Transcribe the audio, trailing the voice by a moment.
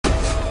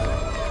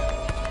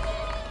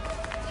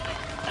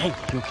Hey,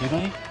 you okay,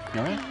 buddy? You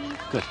all right?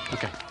 Good.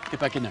 Okay.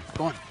 Get back in there.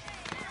 Go on.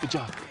 Good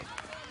job.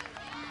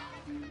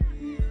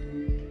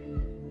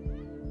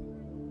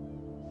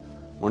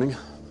 Morning.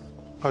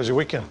 How was your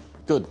weekend?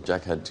 Good.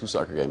 Jack had 2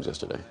 soccer games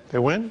yesterday. They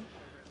win?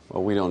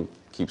 Well, we don't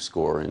keep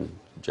score in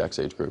Jack's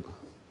age group.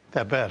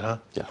 That bad, huh?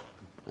 Yeah.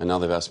 And now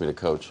they've asked me to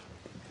coach.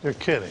 You're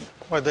kidding.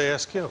 Why'd they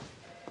ask you?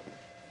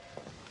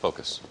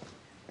 Focus.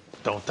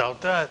 Don't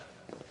doubt that.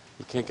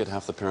 You can't get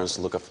half the parents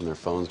to look up from their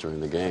phones during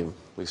the game.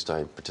 At least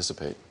I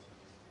participate.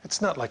 It's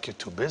not like you're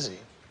too busy.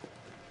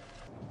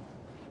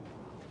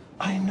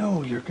 I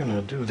know you're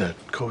gonna do that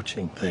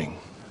coaching thing.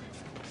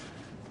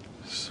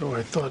 So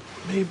I thought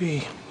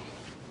maybe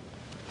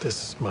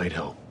this might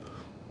help.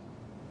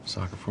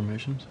 Soccer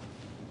formations?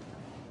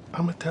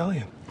 I'm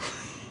Italian.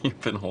 You've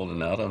been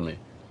holding out on me.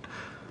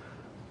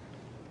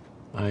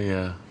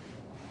 I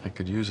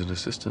could use an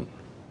assistant.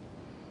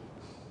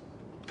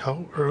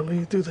 How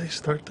early do they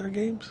start their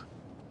games?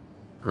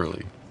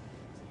 Early.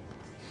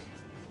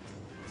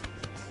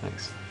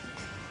 Thanks.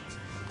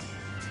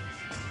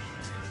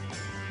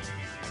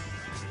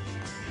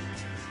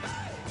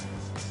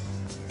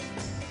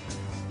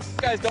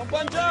 Guys, don't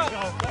bunch up.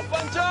 Don't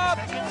bunch up.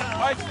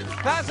 All right,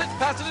 pass it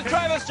to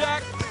Travis,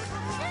 Jack.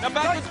 Now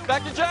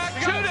back to Jack.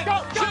 Shoot it.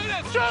 Shoot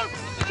it. Shoot.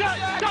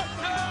 Jack. Go.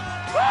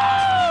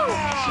 Woo!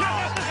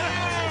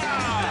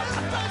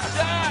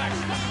 Jack.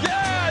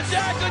 Yeah,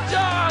 Jack, good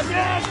job.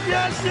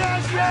 Yes.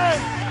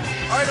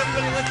 All right,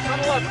 everybody, let's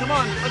tunnel up. Come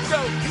on, let's go.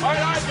 All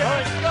right, let's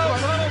go.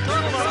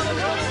 Tunnel.